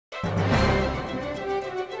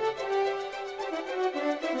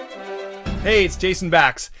Hey, it's Jason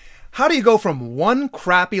Bax. How do you go from one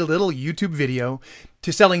crappy little YouTube video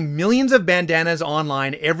to selling millions of bandanas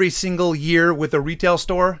online every single year with a retail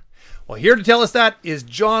store? Well, here to tell us that is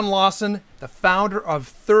John Lawson, the founder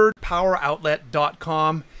of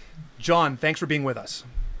thirdpoweroutlet.com. John, thanks for being with us.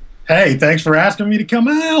 Hey, thanks for asking me to come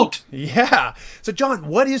out. Yeah. So, John,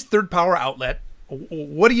 what is Third Power Outlet?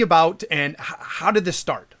 What are you about, and how did this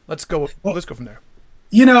start? Let's go from there.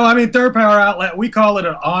 You know, I mean, Third Power Outlet, we call it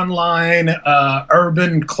an online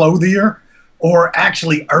urban clothier, or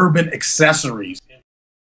actually urban accessories.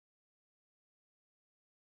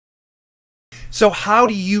 So how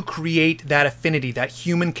do you create that affinity, that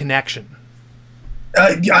human connection?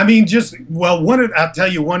 I mean, I'll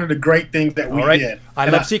tell you one of the great things that we did. I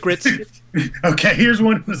love secrets. Okay, here's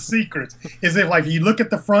one of the secrets. Is that, like, you look at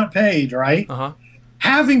the front page, right?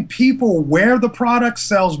 Having people wear the product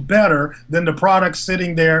sells better than the product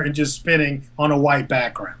sitting there and just spinning on a white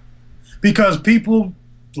background. Because people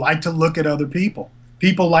like to look at other people.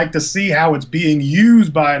 People like to see how it's being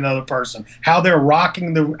used by another person, how they're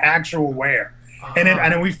rocking the actual wear. And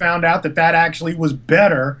then we found out that that actually was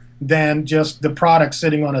better than just the product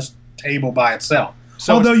sitting on a table by itself.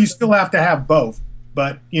 So although you still have to have both,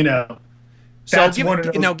 but you know, that's one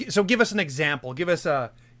of those. So give us an example. Give us a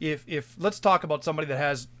if let's talk about somebody that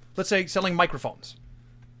has, let's say, selling microphones.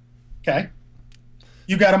 Okay,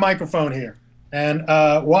 you got a microphone here, and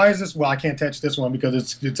why is this? Well, I can't touch this one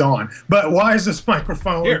because it's on. But why is this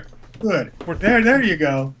microphone here? Good. There you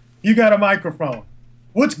go. You got a microphone.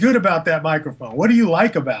 What's good about that microphone? What do you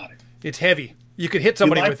like about it? It's heavy. You could hit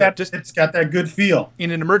somebody with that, it. It's got that good feel. In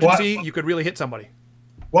an emergency, you could really hit somebody.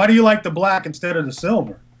 Why do you like the black instead of the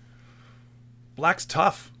silver? Black's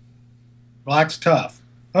tough. Black's tough.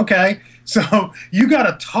 Okay, so you got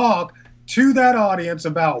to talk to that audience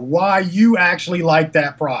about why you actually like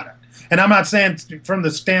that product. And I'm not saying from the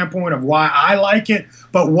standpoint of why I like it,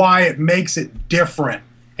 but why it makes it different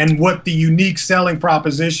and what the unique selling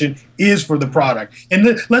proposition is for the product.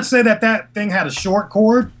 And let's say that thing had a short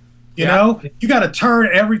cord, you know, you got to turn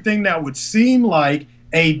everything that would seem like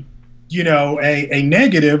a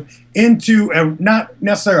negative into not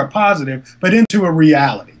necessarily a positive, but into a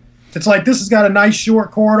reality. It's like, this has got a nice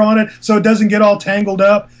short cord on it, so it doesn't get all tangled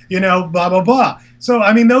up, you know, blah, blah, blah. So,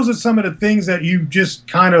 I mean, those are some of the things that you just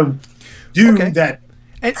kind of do that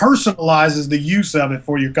personalizes the use of it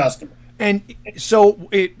for your customer. And so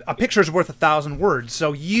a picture is worth 1,000 words.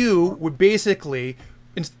 So you would basically,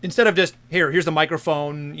 instead of just, here's the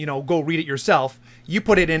microphone, you know, go read it yourself, you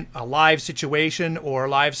put it in a live situation or a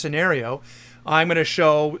live scenario. I'm going to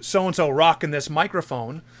show so-and-so rocking this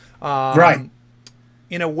microphone. Right.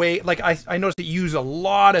 In a way, like I noticed that you use a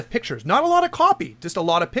lot of pictures, not a lot of copy, just a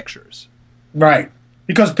lot of pictures. Right.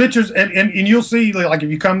 Because pictures, and you'll see, like, if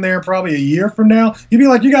you come there probably a year from now, you'll be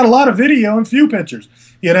like, you got a lot of video and few pictures.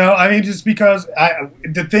 You know, I mean, just because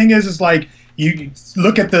the thing is like, you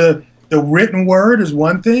look at the written word is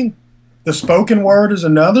one thing, the spoken word is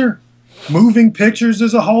another, moving pictures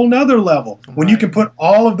is a whole nother level. When you can put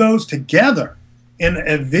all of those together in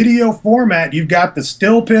a video format, you've got the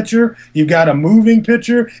still picture, you've got a moving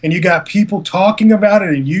picture, and you got people talking about it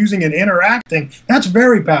and using and interacting. That's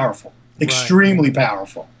very powerful, extremely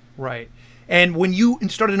powerful. Right. And when you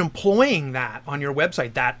started employing that on your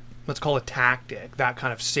website, that, let's call it tactic, that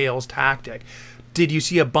kind of sales tactic, did you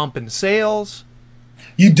see a bump in sales?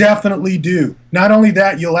 You definitely do. Not only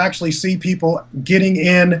that, you'll actually see people getting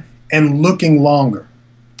in and looking longer.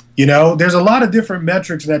 You know, there's a lot of different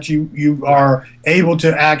metrics that you are able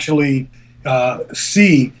to actually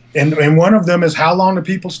see. And one of them is how long do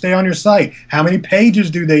people stay on your site? How many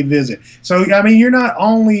pages do they visit? So, I mean,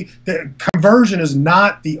 the conversion is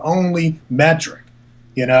not the only metric.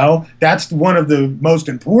 You know, that's one of the most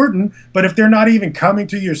important. But if they're not even coming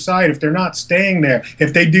to your site, if they're not staying there,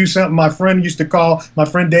 if they do something my friend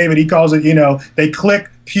David, he calls it, you know, they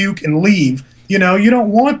click, puke, and leave. You know, you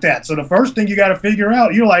don't want that. So the first thing you got to figure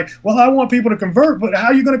out, you're like, well, I want people to convert, but how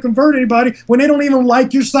are you going to convert anybody when they don't even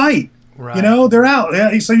like your site? Right. You know, they're out.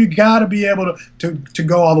 So you got to be able to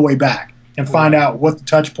go all the way back and find out what the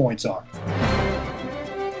touch points are.